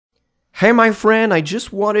Hey my friend, I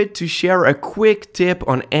just wanted to share a quick tip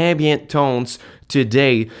on ambient tones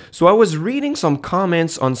today. So I was reading some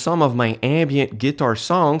comments on some of my ambient guitar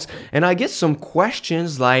songs and I get some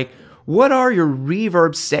questions like, what are your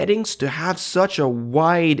reverb settings to have such a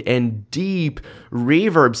wide and deep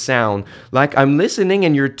reverb sound? Like I'm listening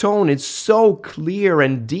and your tone is so clear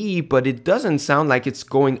and deep, but it doesn't sound like it's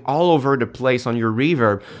going all over the place on your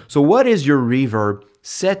reverb. So what is your reverb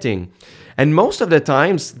setting? And most of the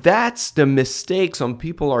times, that's the mistake some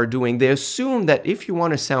people are doing. They assume that if you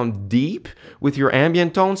want to sound deep with your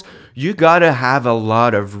ambient tones, you gotta have a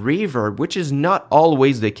lot of reverb, which is not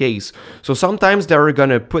always the case. So sometimes they're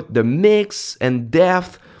gonna put the mix and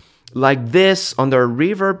depth like this on their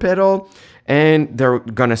reverb pedal, and they're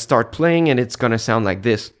gonna start playing and it's gonna sound like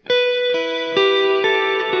this.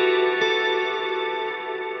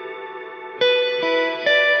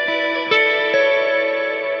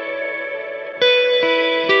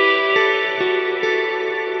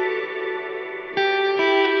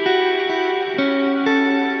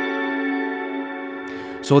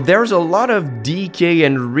 So there's a lot of decay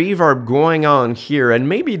and reverb going on here, and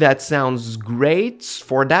maybe that sounds great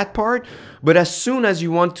for that part, but as soon as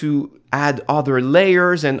you want to add other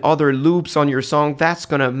layers and other loops on your song, that's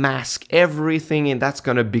gonna mask everything and that's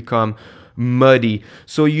gonna become muddy.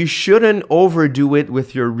 So you shouldn't overdo it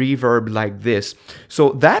with your reverb like this.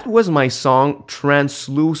 So that was my song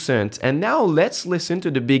Translucent, and now let's listen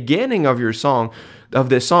to the beginning of the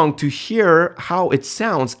song to hear how it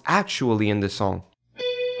sounds actually in the song.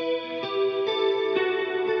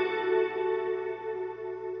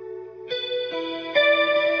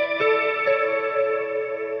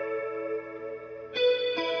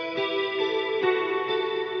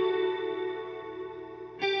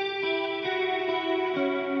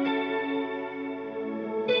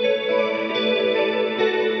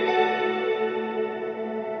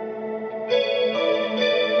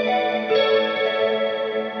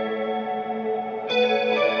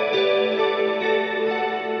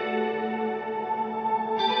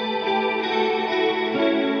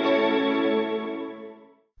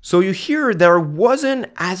 So you hear there wasn't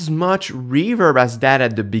as much reverb as that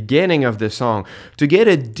at the beginning of the song. To get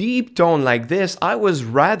a deep tone like this, I was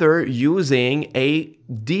rather using a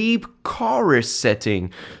deep chorus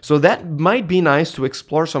setting. So that might be nice to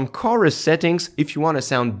explore some chorus settings if you want to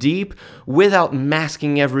sound deep without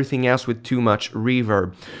masking everything else with too much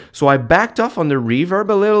reverb. So I backed off on the reverb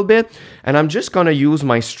a little bit, and I'm just going to use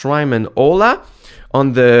my Strymon Ola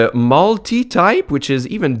on the multi-type, which is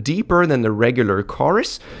even deeper than the regular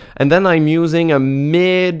chorus. And then I'm using a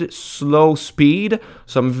mid-slow speed,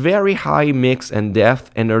 some very high mix and depth,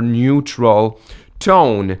 and a neutral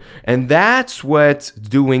tone. And that's what's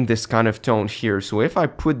doing this kind of tone here. So if I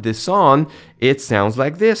put this on, it sounds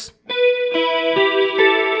like this.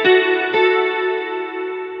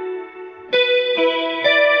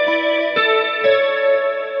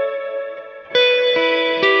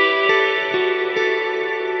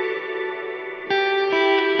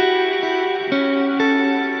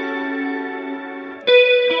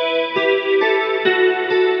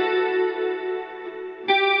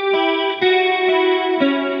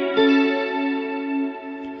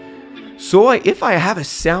 So if I have a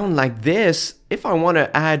sound like this, if I want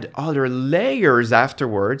to add other layers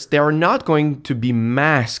afterwards, they are not going to be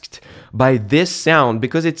masked by this sound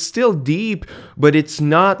because it's still deep, but it's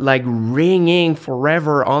not like ringing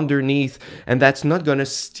forever underneath, and that's not going to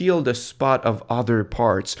steal the spot of other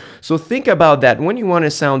parts. So think about that. When you want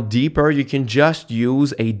to sound deeper, you can just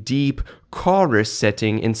use a deep chorus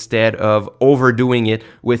setting instead of overdoing it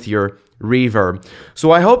with your reverb.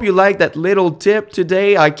 So I hope you liked that little tip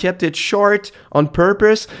today. I kept it short on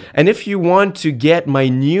purpose. And if you want to get my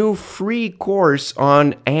new free course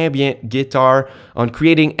on ambient guitar, on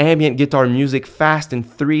creating ambient guitar music fast in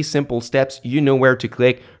 3 simple steps, you know where to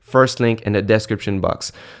click. First link in the description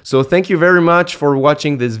box. So thank you very much for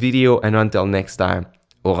watching this video, and until next time,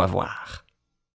 au revoir.